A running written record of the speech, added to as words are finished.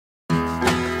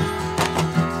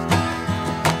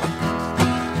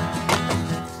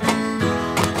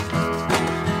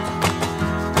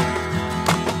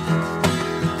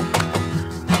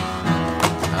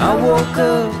woke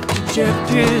up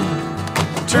dejected,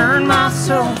 turned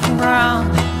myself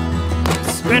around,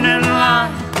 spinning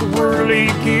like a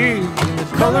whirligig, the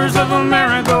colors of a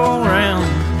merry-go-round.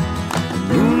 The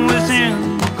moon was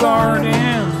in the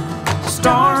garden,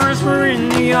 stars were in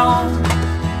the yard.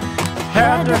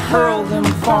 Had to hurl them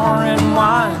far and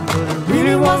wide, but it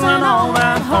really wasn't all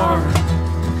that hard.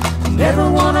 Never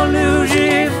wanna lose you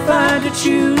if I had to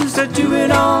choose. I'd do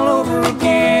it all over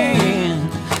again.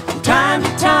 From time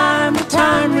to time, the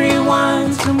time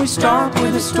rewinds, and we start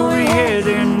with a story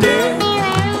heading there.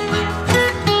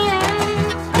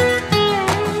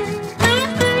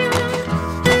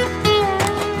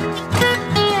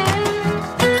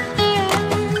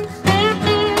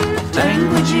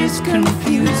 Language is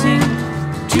confusing,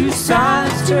 two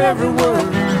sides to every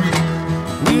word.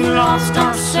 We lost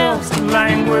ourselves to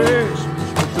language,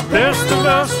 but the best of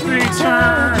us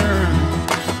return.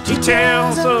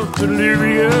 Details of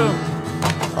delirium,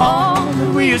 all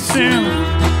that we assume.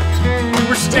 We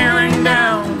were staring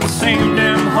down the same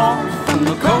damn hall from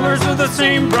the colors of the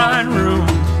same bright room.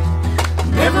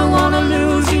 Never wanna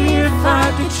lose you if I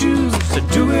had to choose. To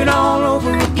do it all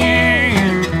over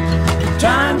again.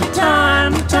 Time to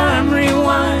time, the time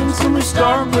rewinds, and we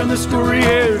start where the story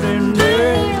ends and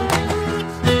there.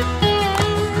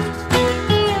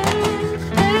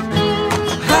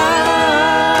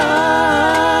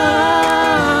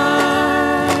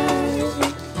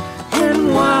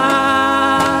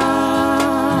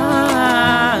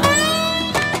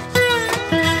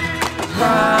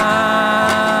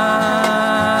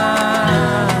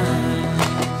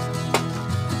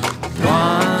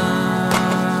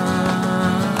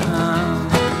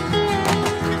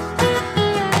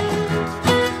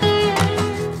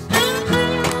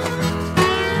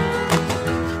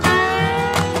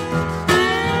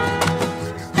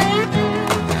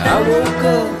 I woke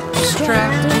up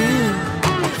distracted,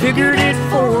 figured it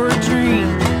for a dream.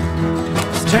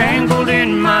 Was tangled in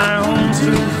my own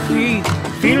 2 feet,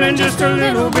 feeling just a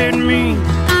little bit mean.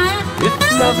 If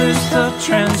love is the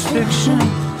transfixion,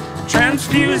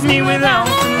 transfuse me without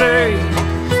delay.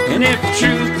 And if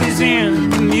truth is in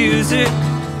the music,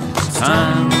 it's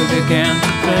time we began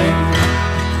to play.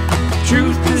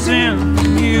 Truth is in the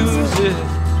music,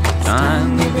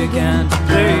 time we began to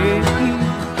play.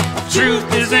 Truth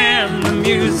is in the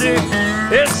music,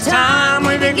 it's time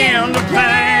we began to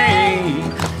play.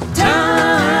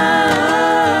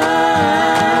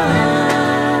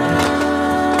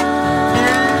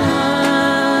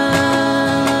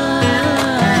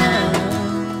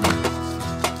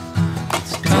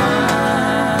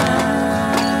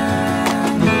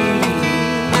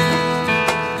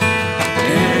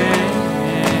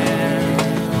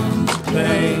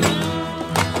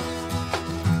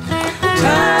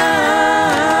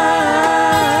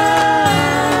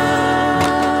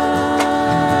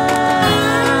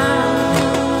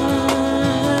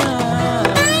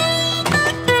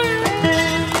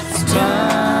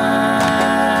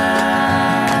 time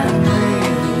we began to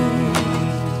play.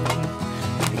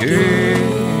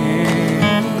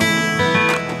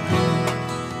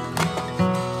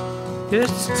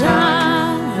 It's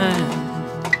time.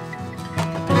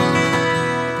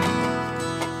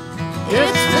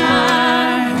 It's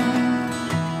time.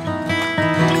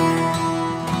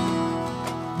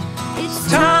 It's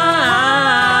time.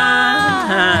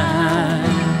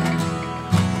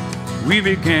 We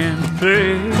began to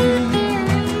play.